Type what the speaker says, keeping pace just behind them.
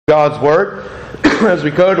God's Word as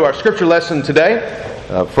we go to our scripture lesson today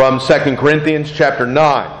from 2 Corinthians chapter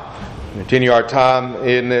 9. Continue our time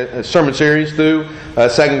in the sermon series through 2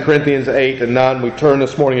 Corinthians 8 and 9. We turn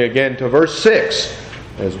this morning again to verse 6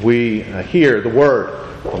 as we hear the Word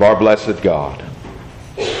of our blessed God.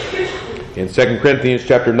 In 2 Corinthians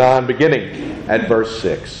chapter 9, beginning at verse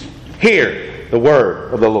 6. Hear the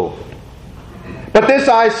Word of the Lord. But this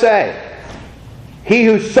I say, he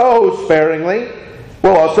who sows sparingly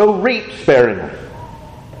will also reap sparingly.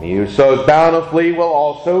 He who sows bountifully will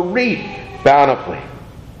also reap bountifully.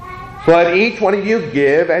 So let each one of you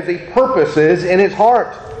give as he purposes in his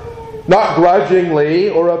heart, not grudgingly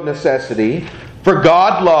or of necessity, for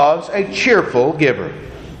God loves a cheerful giver.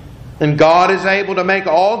 And God is able to make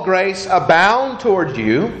all grace abound toward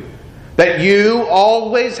you, that you,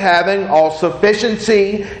 always having all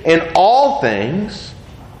sufficiency in all things,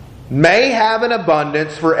 may have an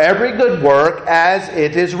abundance for every good work, as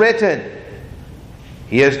it is written,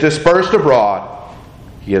 He has dispersed abroad,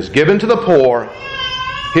 He has given to the poor,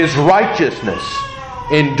 His righteousness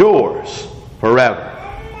endures forever.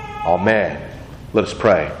 Amen. Let us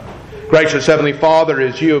pray. Gracious Heavenly Father,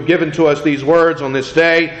 as you have given to us these words on this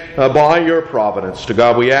day by your providence, to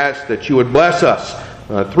God we ask that you would bless us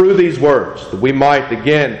through these words, that we might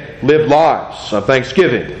again live lives of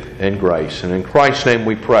thanksgiving and grace. And in Christ's name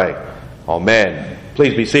we pray. Amen.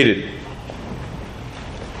 Please be seated.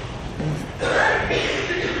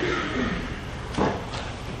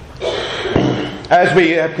 As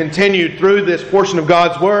we have continued through this portion of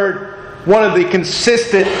God's Word, one of the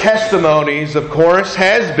consistent testimonies, of course,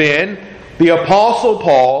 has been the Apostle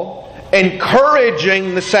Paul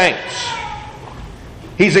encouraging the saints.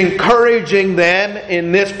 He's encouraging them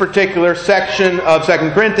in this particular section of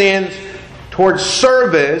 2 Corinthians towards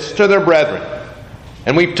service to their brethren.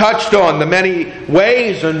 And we've touched on the many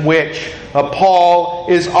ways in which Paul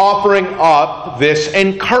is offering up this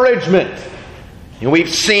encouragement. And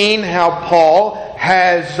we've seen how Paul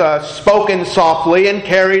has spoken softly and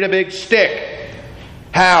carried a big stick.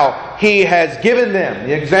 How he has given them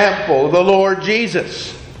the example of the Lord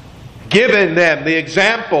Jesus. Given them the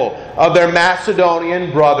example of their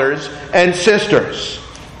Macedonian brothers and sisters.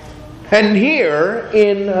 And here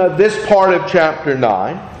in this part of chapter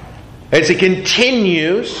 9, as he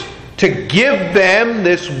continues to give them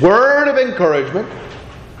this word of encouragement,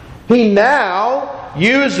 he now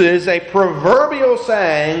uses a proverbial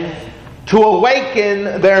saying to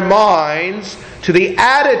awaken their minds to the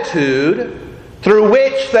attitude through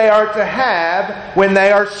which they are to have when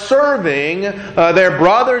they are serving their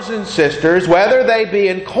brothers and sisters, whether they be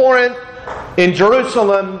in Corinth, in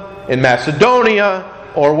Jerusalem, in Macedonia,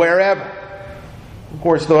 or wherever. Of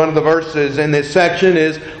course, one of the verses in this section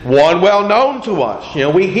is one well known to us.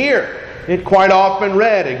 We hear it quite often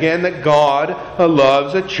read again that God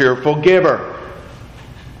loves a cheerful giver.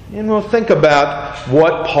 And we'll think about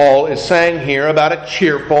what Paul is saying here about a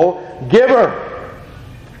cheerful giver.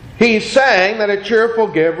 He's saying that a cheerful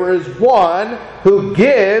giver is one who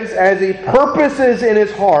gives as he purposes in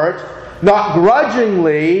his heart, not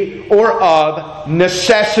grudgingly or of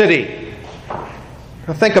necessity.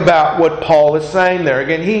 Now think about what Paul is saying there.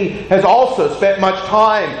 Again, he has also spent much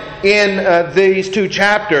time in these two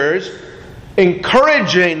chapters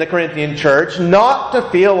encouraging the Corinthian church not to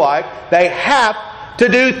feel like they have to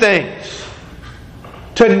do things.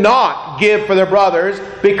 To not give for their brothers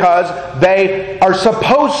because they are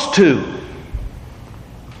supposed to.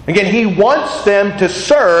 Again, he wants them to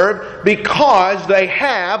serve because they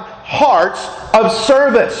have hearts of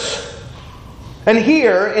service. And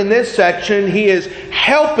here in this section, he is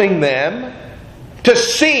helping them to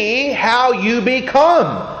see how you become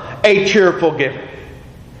a cheerful giver.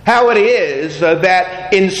 How it is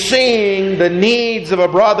that in seeing the needs of a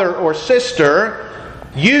brother or sister,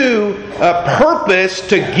 you purpose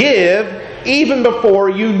to give even before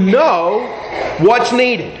you know what's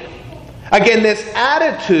needed. Again, this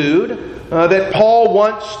attitude that Paul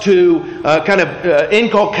wants to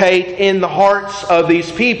inculcate in the hearts of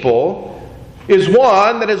these people is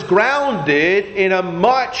one that is grounded in a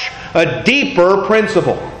much deeper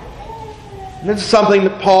principle. And this is something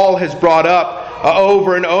that Paul has brought up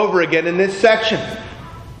over and over again in this section.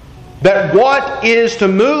 That what is to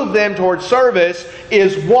move them towards service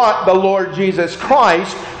is what the Lord Jesus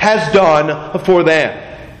Christ has done for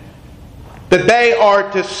them. That they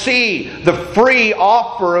are to see the free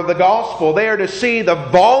offer of the gospel. They are to see the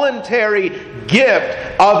voluntary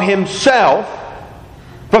gift of Himself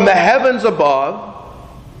from the heavens above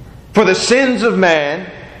for the sins of man,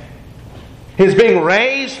 His being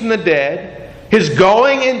raised from the dead, His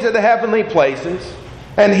going into the heavenly places,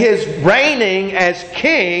 and His reigning as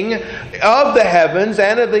King of the heavens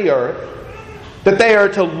and of the earth, that they are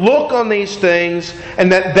to look on these things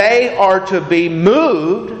and that they are to be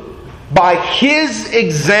moved by His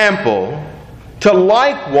example to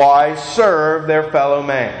likewise serve their fellow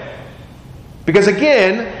man. Because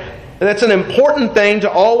again, that's an important thing to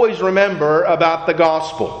always remember about the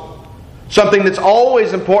gospel. Something that's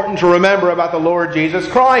always important to remember about the Lord Jesus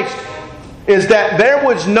Christ is that there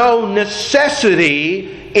was no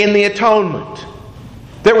necessity in the atonement.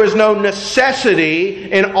 There was no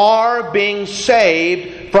necessity in our being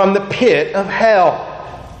saved from the pit of hell.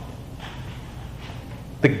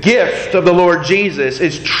 The gift of the Lord Jesus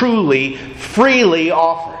is truly, freely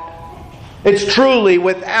offered. It's truly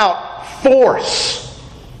without force.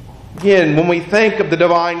 Again, when we think of the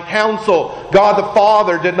divine counsel, God the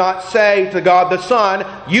Father did not say to God the Son,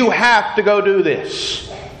 "You have to go do this."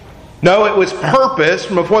 No, it was purpose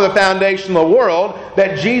from before the foundation of the world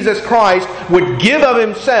that Jesus Christ would give of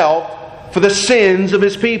Himself for the sins of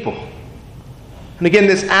His people. And again,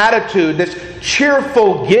 this attitude, this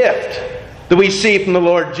cheerful gift that we see from the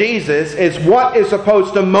Lord Jesus is what is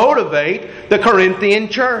supposed to motivate the Corinthian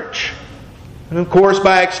church. And of course,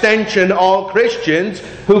 by extension, all Christians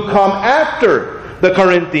who come after the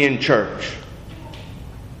Corinthian church.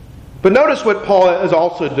 But notice what Paul is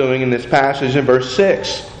also doing in this passage in verse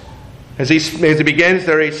 6. As he begins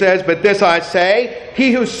there, he says, "But this I say,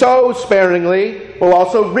 he who sows sparingly will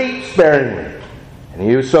also reap sparingly. And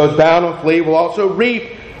he who sows bountifully will also reap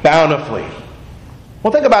bountifully."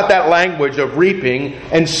 Well, think about that language of reaping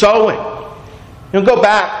and sowing. Go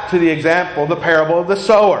back to the example, the parable of the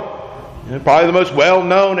sower. Probably the most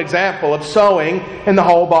well-known example of sowing in the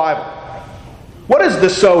whole Bible. What is the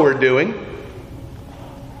sower doing?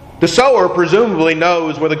 The sower presumably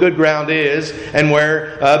knows where the good ground is and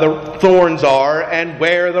where the thorns are and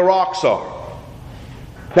where the rocks are.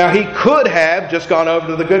 Now, he could have just gone over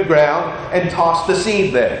to the good ground and tossed the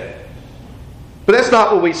seed there. But that's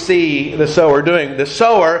not what we see the sower doing. The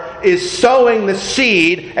sower is sowing the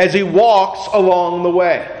seed as he walks along the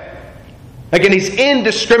way. Again, he's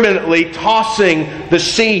indiscriminately tossing the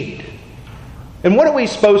seed. And what are we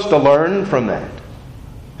supposed to learn from that?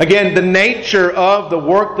 Again, the nature of the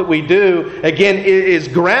work that we do, again, is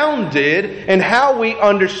grounded in how we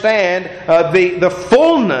understand the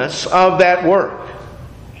fullness of that work.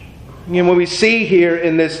 And what we see here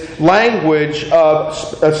in this language of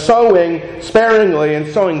sowing sparingly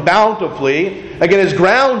and sowing bountifully, again, is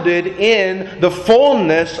grounded in the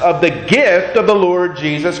fullness of the gift of the Lord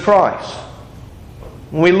Jesus Christ.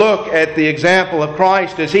 When we look at the example of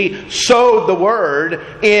Christ as He sowed the Word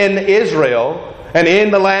in Israel and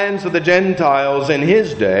in the lands of the Gentiles in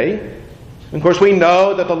His day, of course we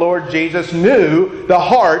know that the Lord Jesus knew the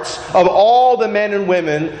hearts of all the men and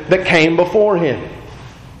women that came before Him.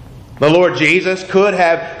 The Lord Jesus could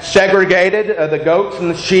have segregated the goats and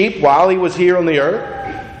the sheep while He was here on the earth.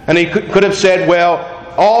 And He could have said, well,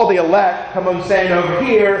 all the elect, come and stand over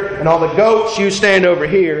here, and all the goats, you stand over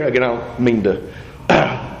here. Again, I don't mean to...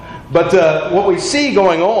 But what we see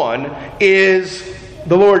going on is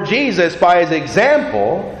the Lord Jesus, by His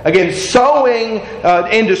example, again, sowing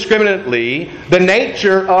indiscriminately the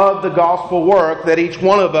nature of the gospel work that each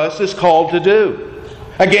one of us is called to do.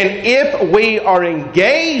 Again, if we are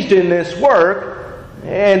engaged in this work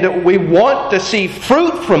and we want to see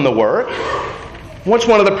fruit from the work, what's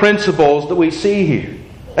one of the principles that we see here?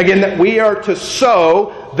 Again, that we are to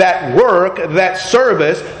sow that work, that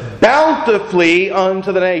service, bountifully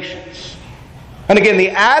unto the nations. And again,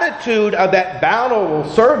 the attitude of that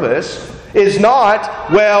bountiful service is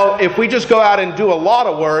not, well, if we just go out and do a lot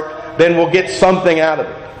of work, then we'll get something out of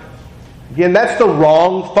it. Again, that's the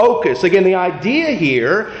wrong focus. Again, the idea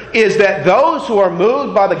here is that those who are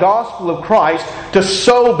moved by the gospel of Christ to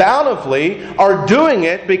sow bountifully are doing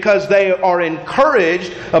it because they are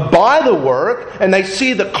encouraged by the work and they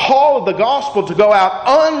see the call of the gospel to go out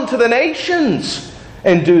unto the nations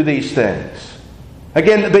and do these things.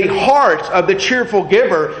 Again, the heart of the cheerful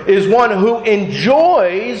giver is one who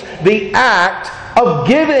enjoys the act of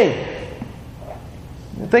giving.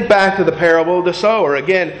 Think back to the parable of the sower.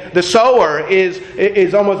 Again, the sower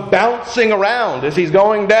is almost bouncing around as he's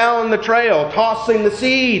going down the trail, tossing the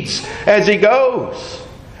seeds as he goes.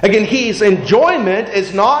 Again, his enjoyment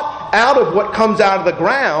is not out of what comes out of the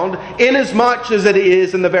ground, inasmuch as it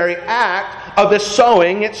is in the very act of the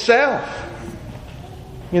sowing itself.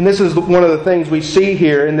 And this is one of the things we see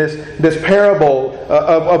here in this parable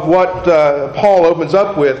of what Paul opens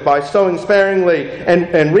up with by sowing sparingly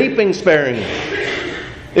and reaping sparingly.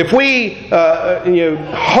 If we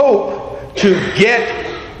hope to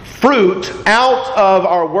get fruit out of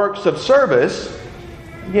our works of service,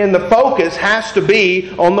 Again, the focus has to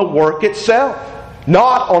be on the work itself,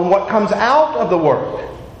 not on what comes out of the work.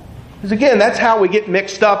 Because again, that's how we get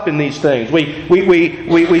mixed up in these things.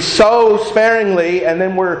 We sow sparingly, and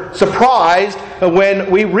then we're surprised when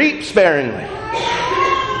we reap sparingly.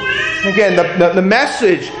 Again, the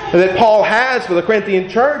message that Paul has for the Corinthian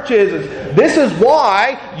church is this is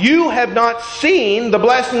why you have not seen the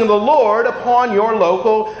blessing of the Lord upon your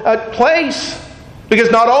local place. Because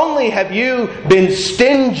not only have you been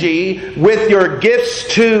stingy with your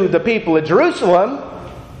gifts to the people at Jerusalem,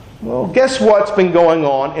 well, guess what's been going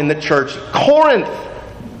on in the church at Corinth?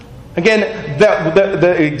 Again,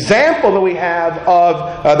 the example that we have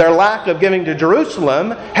of their lack of giving to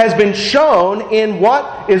Jerusalem has been shown in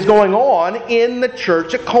what is going on in the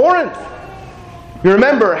church at Corinth. You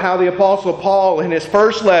remember how the Apostle Paul in his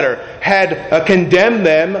first letter had condemned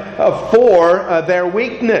them for their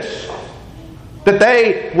weakness. That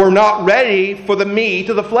they were not ready for the meat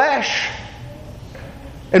of the flesh.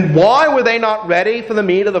 And why were they not ready for the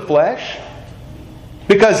meat of the flesh?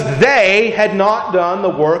 Because they had not done the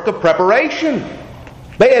work of preparation.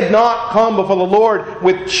 They had not come before the Lord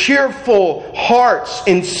with cheerful hearts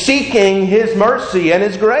in seeking His mercy and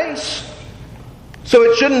His grace. So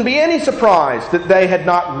it shouldn't be any surprise that they had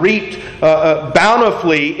not reaped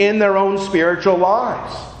bountifully in their own spiritual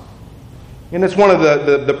lives. And it's one of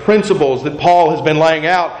the principles that Paul has been laying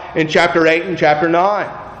out in chapter 8 and chapter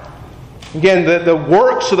 9. Again, the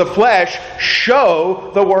works of the flesh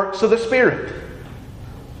show the works of the Spirit.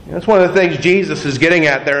 That's one of the things Jesus is getting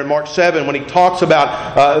at there in Mark 7 when He talks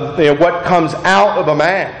about what comes out of a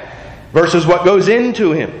man versus what goes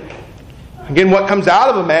into him. Again, what comes out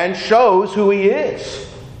of a man shows who he is.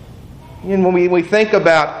 And when we think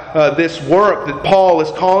about this work that Paul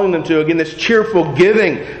is calling them to, again, this cheerful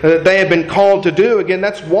giving that they have been called to do, again,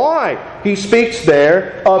 that's why he speaks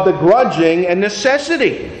there of the grudging and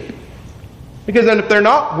necessity. Because then if they're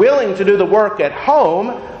not willing to do the work at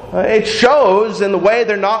home, it shows in the way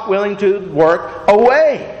they're not willing to work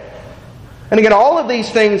away. And again, all of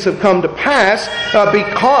these things have come to pass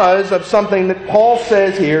because of something that Paul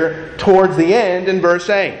says here towards the end in verse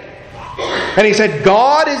 8. And he said,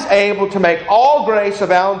 God is able to make all grace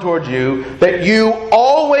abound towards you, that you,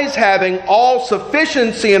 always having all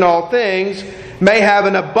sufficiency in all things, may have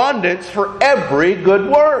an abundance for every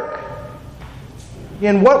good work.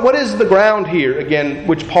 Again, what is the ground here, again,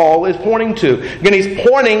 which Paul is pointing to? Again, he's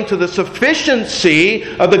pointing to the sufficiency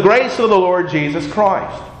of the grace of the Lord Jesus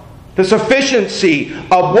Christ. The sufficiency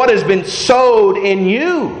of what has been sowed in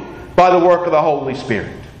you by the work of the Holy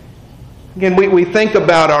Spirit. Again, we think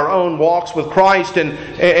about our own walks with Christ,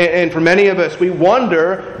 and for many of us, we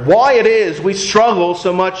wonder why it is we struggle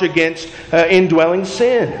so much against indwelling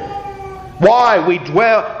sin. Why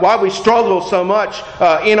we struggle so much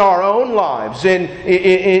in our own lives,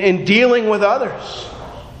 in dealing with others.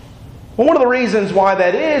 Well, one of the reasons why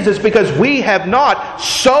that is because we have not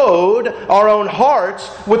sowed our own hearts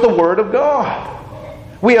with the Word of God.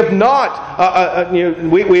 We have not,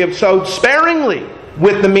 we have sowed sparingly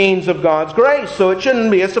with the means of God's grace. So it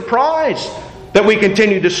shouldn't be a surprise that we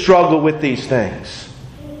continue to struggle with these things.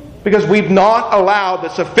 Because we've not allowed the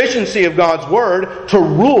sufficiency of God's Word to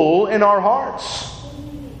rule in our hearts.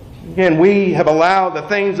 Again, we have allowed the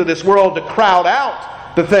things of this world to crowd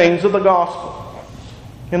out the things of the gospel.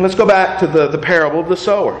 And let's go back to the parable of the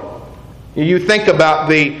sower. You think about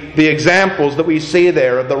the examples that we see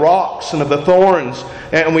there of the rocks and of the thorns.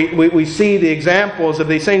 And we see the examples of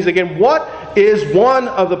these things. Again, what is one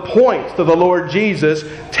of the points that the Lord Jesus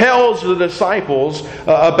tells the disciples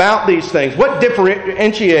about these things? What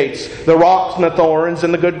differentiates the rocks and the thorns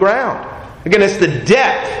and the good ground? Again, it's the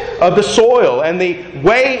depth of the soil and the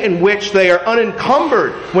way in which they are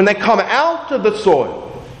unencumbered when they come out of the soil.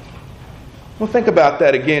 Well, think about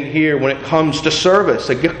that again here when it comes to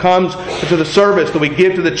service. It comes to the service that we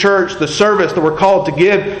give to the church, the service that we're called to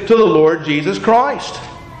give to the Lord Jesus Christ.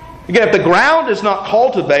 Again, if the ground is not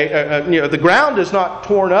cultivated, if the ground is not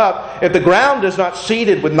torn up, if the ground is not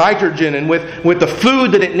seeded with nitrogen and with the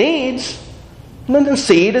food that it needs, then the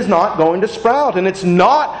seed is not going to sprout, and it's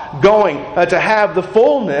not going to have the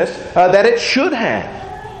fullness that it should have.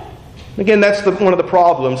 Again, that's one of the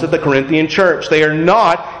problems of the Corinthian church. They are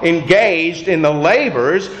not engaged in the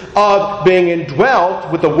labors of being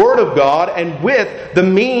indwelt with the Word of God and with the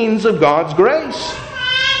means of God's grace.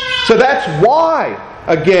 So that's why,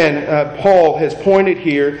 again, Paul has pointed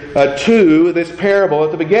here to this parable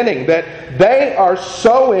at the beginning, that they are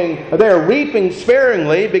sowing, they are reaping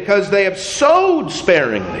sparingly because they have sowed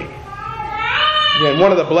sparingly. And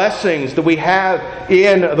one of the blessings that we have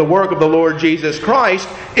in the work of the Lord Jesus Christ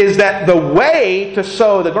is that the way to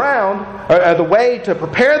sow the ground, or the way to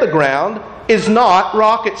prepare the ground, is not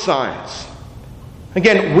rocket science.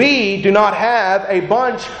 Again, we do not have a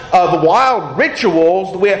bunch of wild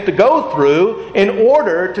rituals that we have to go through in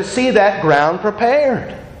order to see that ground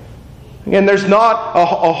prepared. Again, there's not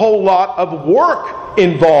a whole lot of work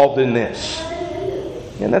involved in this.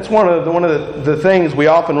 And that's one of the things we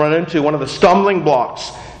often run into, one of the stumbling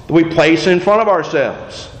blocks that we place in front of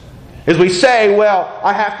ourselves. Is we say, well,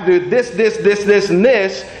 I have to do this, and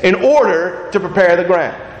this in order to prepare the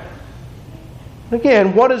ground.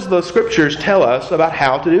 Again, what does the Scriptures tell us about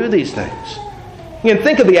how to do these things? Again,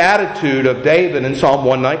 think of the attitude of David in Psalm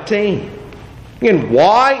 119. Again,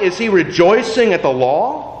 why is he rejoicing at the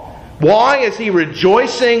law? Why is he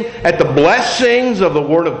rejoicing at the blessings of the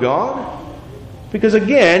Word of God? Because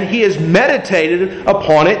again, he has meditated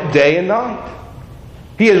upon it day and night.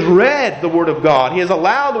 He has read the Word of God. He has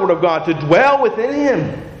allowed the Word of God to dwell within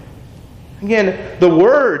him. Again, the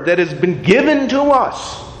Word that has been given to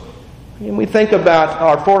us. And we think about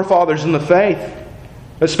our forefathers in the faith,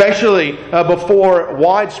 especially before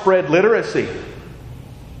widespread literacy.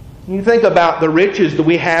 You think about the riches that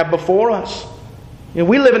we have before us.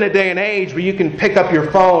 We live in a day and age where you can pick up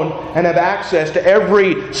your phone and have access to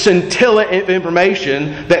every scintilla of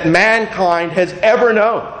information that mankind has ever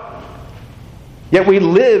known. Yet we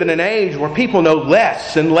live in an age where people know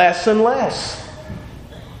less and less and less.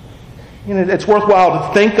 It's worthwhile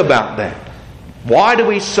to think about that. Why do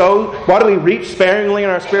we reap sparingly in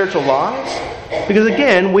our spiritual lives? Because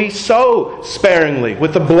again, we sow sparingly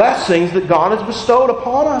with the blessings that God has bestowed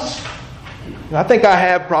upon us. I think I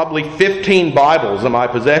have probably 15 Bibles in my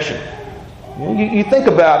possession. You think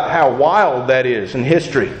about how wild that is in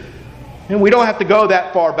history. And we don't have to go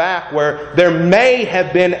that far back where there may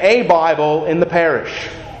have been a Bible in the parish.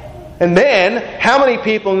 And then, how many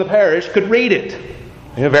people in the parish could read it?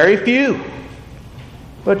 Very few.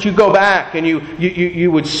 But you go back and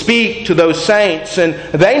you would speak to those saints, and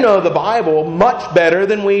they know the Bible much better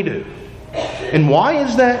than we do. And why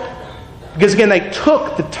is that? Because again, they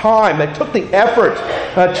took the time, they took the effort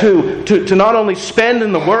to not only spend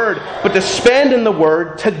in the Word, but to spend in the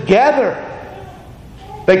Word together.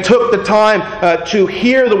 They took the time to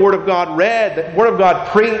hear the Word of God read, the Word of God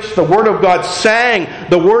preached, the Word of God sang,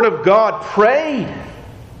 the Word of God prayed.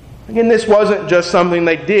 Again, this wasn't just something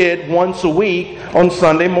they did once a week on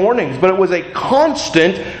Sunday mornings, but it was a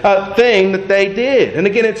constant thing that they did. And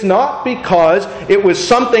again, it's not because it was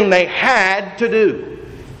something they had to do.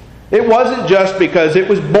 It wasn't just because it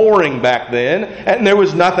was boring back then and there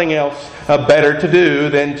was nothing else better to do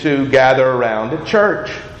than to gather around at church.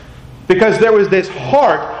 Because there was this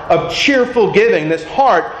heart of cheerful giving, this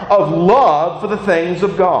heart of love for the things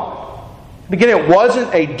of God. Again, it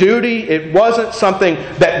wasn't a duty, it wasn't something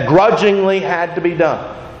that grudgingly had to be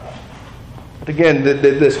done. But again,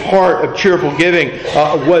 this heart of cheerful giving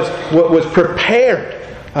was prepared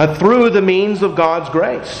through the means of God's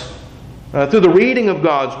grace. Through the reading of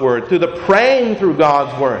God's Word, through the praying through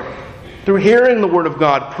God's Word, through hearing the Word of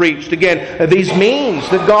God preached. Again, these means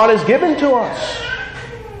that God has given to us.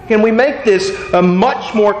 Can we make this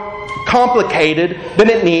much more complicated than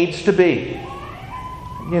it needs to be?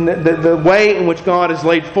 And the way in which God has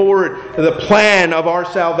laid forward the plan of our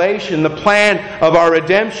salvation, the plan of our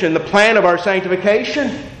redemption, the plan of our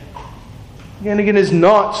sanctification, and again, is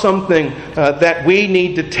not something that we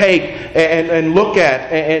need to take and look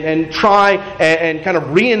at and try and kind of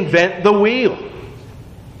reinvent the wheel.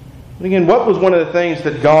 And again, what was one of the things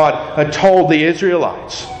that God had told the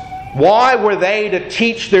Israelites? Why were they to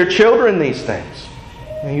teach their children these things?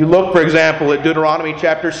 And you look, for example, at Deuteronomy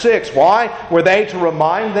chapter 6. Why were they to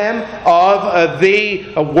remind them of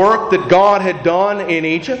the work that God had done in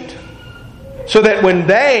Egypt? So that when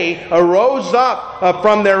they arose up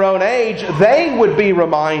from their own age, they would be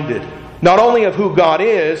reminded not only of who God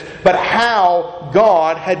is, but how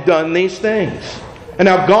God had done these things. And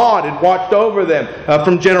how God had watched over them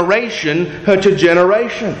from generation to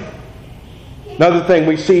generation. Another thing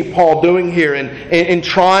we see Paul doing here in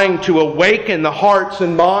trying to awaken the hearts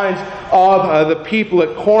and minds of the people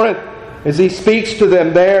at Corinth, as he speaks to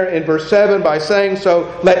them there in verse 7 by saying, "So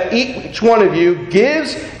let each one of you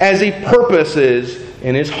gives as he purposes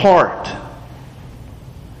in his heart."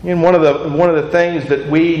 And one of the things that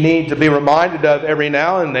we need to be reminded of every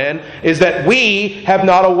now and then is that we have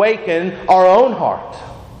not awakened our own heart.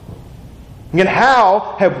 And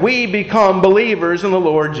how have we become believers in the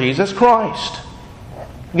Lord Jesus Christ?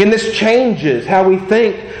 Again, this changes how we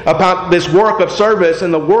think about this work of service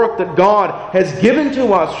and the work that God has given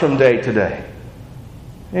to us from day to day.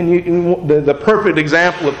 And the perfect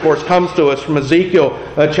example, of course, comes to us from Ezekiel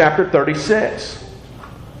chapter 36.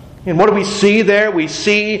 And what do we see there? We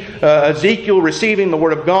see Ezekiel receiving the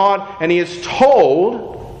Word of God, and he is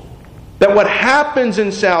told that what happens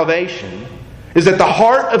in salvation is that the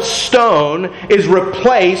heart of stone is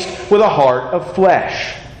replaced with a heart of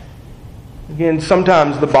flesh. Again,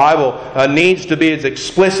 sometimes the Bible needs to be as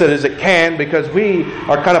explicit as it can because we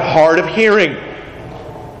are kind of hard of hearing.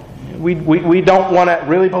 We don't want to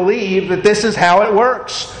really believe that this is how it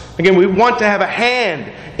works. Again, we want to have a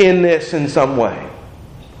hand in this in some way.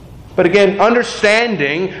 But again,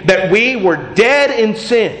 understanding that we were dead in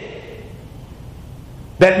sin,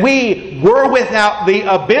 that we were without the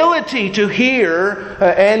ability to hear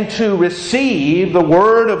and to receive the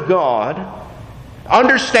Word of God,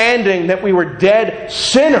 understanding that we were dead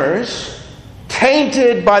sinners,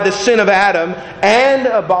 tainted by the sin of Adam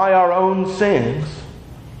and by our own sins,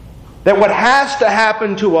 that what has to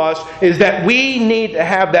happen to us is that we need to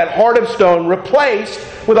have that heart of stone replaced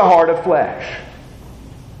with a heart of flesh.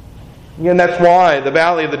 And that's why the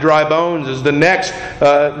Valley of the Dry Bones is the next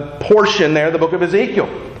portion there of the book of Ezekiel.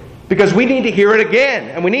 Because we need to hear it again.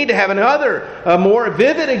 And we need to have another, more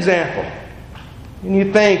vivid example. And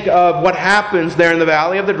you think of what happens there in the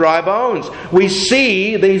Valley of the Dry Bones. We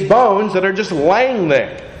see these bones that are just laying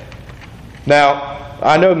there. Now,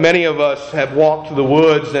 I know many of us have walked through the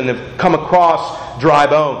woods and have come across dry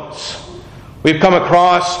bones. We've come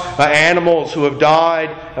across animals who have died,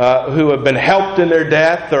 who have been helped in their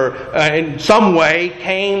death, or in some way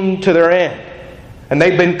came to their end. And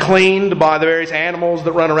they've been cleaned by the various animals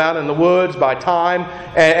that run around in the woods, by time,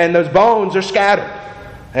 and those bones are scattered.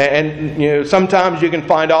 And sometimes you can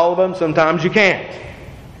find all of them, sometimes you can't.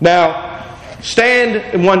 Now,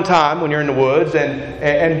 stand one time when you're in the woods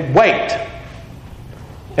and wait.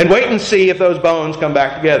 And wait and see if those bones come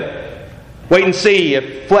back together. Wait and see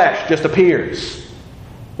if flesh just appears.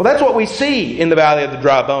 Well, that's what we see in the Valley of the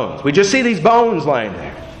Dry Bones. We just see these bones laying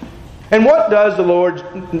there. And what does the Lord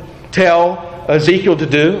tell Ezekiel to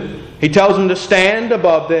do? He tells him to stand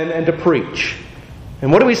above them and to preach.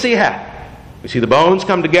 And what do we see happen? We see the bones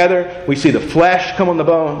come together. We see the flesh come on the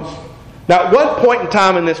bones. Now, at what point in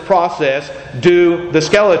time in this process do the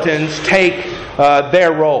skeletons take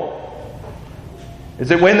their role? Is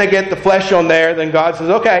it when they get the flesh on there, then God says,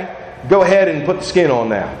 okay, go ahead and put the skin on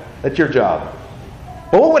now. That's your job.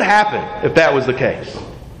 Well, what would happen if that was the case?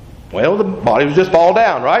 Well, the body would just fall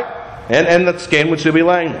down, right? And the skin would still be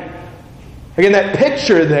laying there. Again, that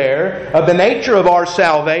picture there of the nature of our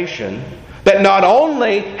salvation, that not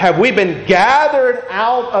only have we been gathered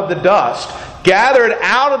out of the dust, gathered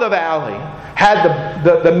out of the valley, had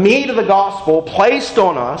the meat of the gospel placed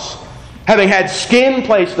on us, having had skin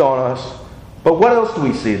placed on us, but what else do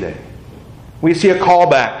we see there? We see a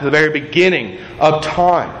callback to the very beginning of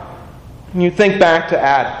time. And you think back to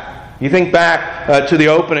Adam. You think back to the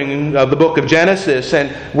opening of the book of Genesis,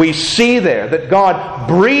 and we see there that God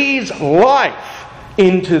breathes life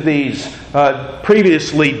into these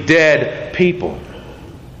previously dead people.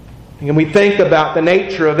 And we think about the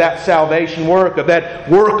nature of that salvation work, of that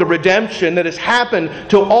work of redemption that has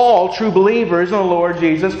happened to all true believers in the Lord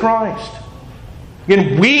Jesus Christ.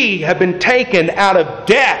 And we have been taken out of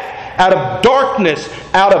death, out of darkness,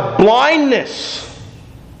 out of blindness,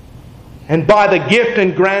 and by the gift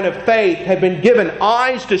and grant of faith have been given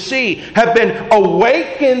eyes to see, have been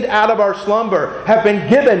awakened out of our slumber, have been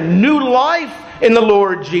given new life in the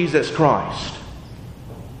Lord Jesus Christ.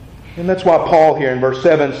 And that's why Paul here in verse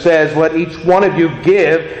 7 says, let each one of you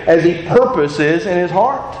give as he purposes in his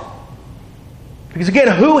heart. Because again,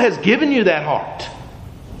 who has given you that heart?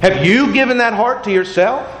 Have you given that heart to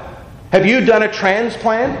yourself? Have you done a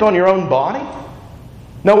transplant on your own body?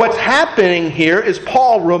 No, what's happening here is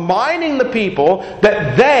Paul reminding the people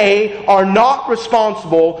that they are not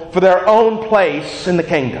responsible for their own place in the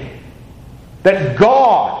kingdom. That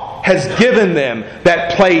God has given them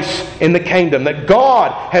that place in the kingdom. That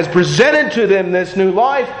God has presented to them this new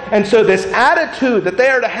life. And so this attitude that they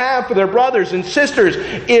are to have for their brothers and sisters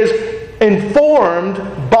is informed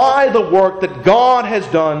by the work that God has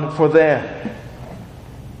done for them.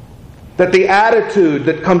 That the attitude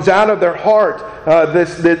that comes out of their heart,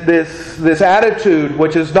 this attitude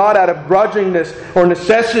which is not out of grudgingness or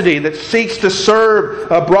necessity, that seeks to serve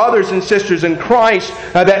brothers and sisters in Christ,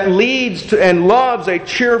 that leads to and loves a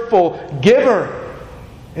cheerful giver,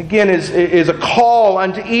 again is a call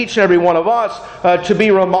unto each and every one of us to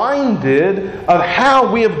be reminded of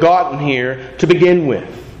how we have gotten here to begin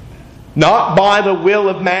with. Not by the will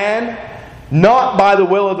of man, not by the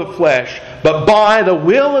will of the flesh, but by the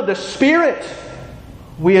will of the Spirit.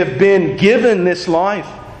 We have been given this life.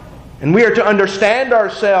 And we are to understand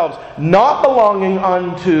ourselves not belonging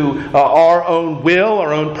unto our own will,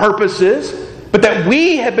 our own purposes, but that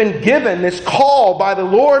we have been given this call by the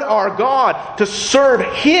Lord our God to serve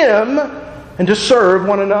Him and to serve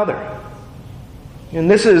one another. And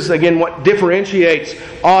this is, again, what differentiates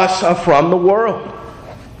us from the world.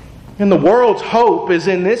 And the world's hope is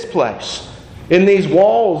in this place, in these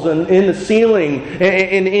walls and in the ceiling,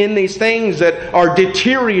 and in these things that are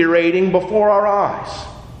deteriorating before our eyes.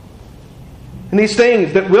 And these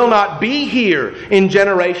things that will not be here in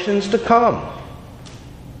generations to come.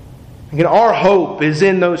 Again, our hope is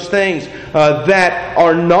in those things that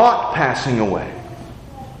are not passing away.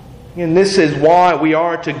 And this is why we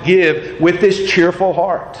are to give with this cheerful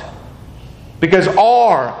heart. Because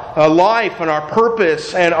our life and our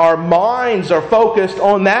purpose and our minds are focused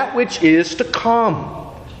on that which is to come.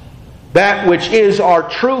 That which is our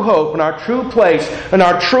true hope and our true place and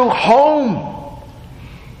our true home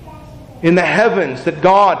in the heavens that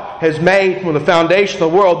God has made from the foundation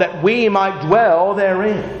of the world, that we might dwell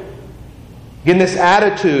therein. Again, this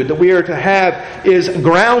attitude that we are to have is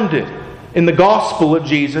grounded in the gospel of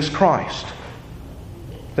Jesus Christ.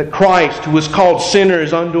 That Christ, who was called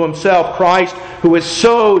sinners unto Himself, Christ who has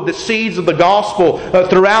sowed the seeds of the gospel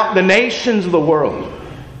throughout the nations of the world,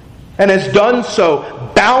 and has done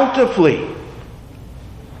so bountifully.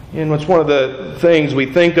 And it's one of the things we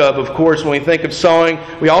think of course, when we think of sowing,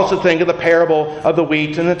 we also think of the parable of the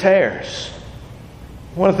wheat and the tares.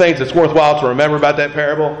 One of the things that's worthwhile to remember about that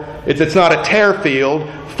parable is it's not a tare field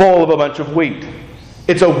full of a bunch of wheat.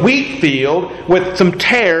 It's a wheat field with some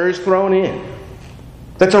tares thrown in.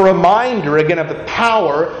 That's a reminder, again, of the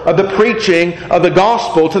power of the preaching of the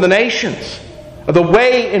gospel to the nations. Of the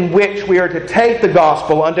way in which we are to take the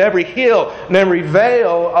gospel unto every hill and every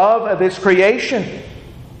vale of this creation.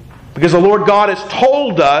 Because the Lord God has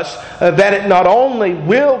told us that it not only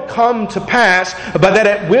will come to pass, but that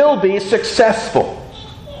it will be successful.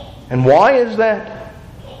 And why is that?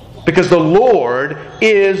 Because the Lord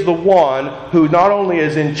is the one who not only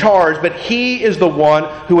is in charge, but He is the one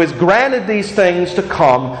who has granted these things to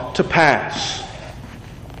come to pass.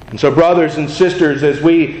 And so, brothers and sisters, as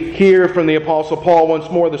we hear from the Apostle Paul once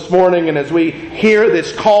more this morning, and as we hear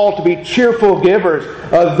this call to be cheerful givers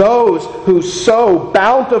of those who sow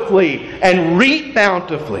bountifully and reap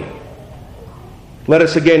bountifully, let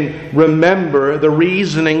us again remember the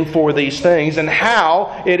reasoning for these things and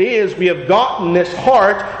how it is we have gotten this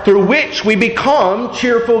heart through which we become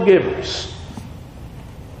cheerful givers.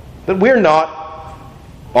 That we're not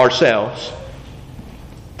ourselves.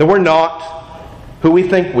 That we're not who we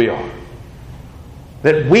think we are.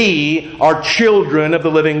 That we are children of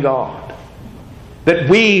the living God. That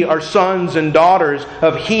we are sons and daughters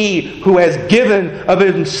of He who has given of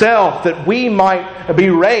Himself that we might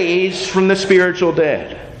be raised from the spiritual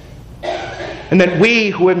dead. And that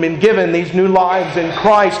we who have been given these new lives in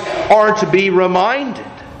Christ are to be reminded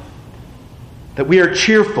that we are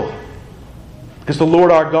cheerful because the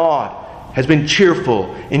Lord our God has been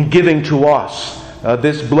cheerful in giving to us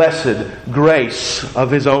this blessed grace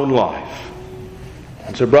of His own life.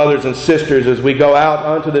 And so, brothers and sisters, as we go out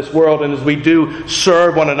onto this world and as we do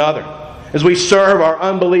serve one another, as we serve our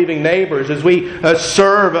unbelieving neighbors, as we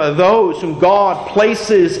serve those whom God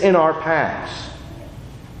places in our paths,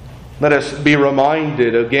 let us be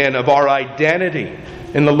reminded again of our identity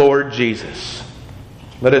in the Lord Jesus.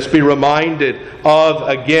 Let us be reminded of,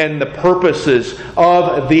 again, the purposes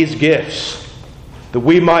of these gifts, that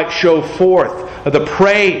we might show forth the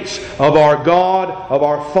praise of our God, of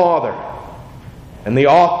our Father, and the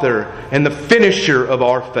author and the finisher of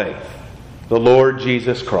our faith, the Lord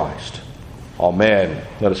Jesus Christ. Amen.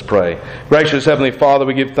 Let us pray. Gracious Heavenly Father,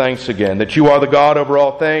 we give thanks again that You are the God over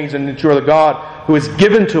all things and that You are the God who has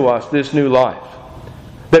given to us this new life.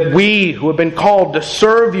 That we who have been called to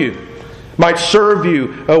serve You might serve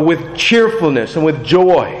You with cheerfulness and with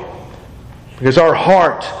joy, because our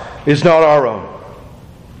heart is not our own,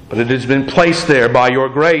 but it has been placed there by Your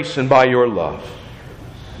grace and by Your love.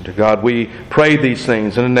 And to God we pray these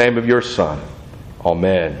things in the name of Your Son.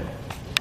 Amen.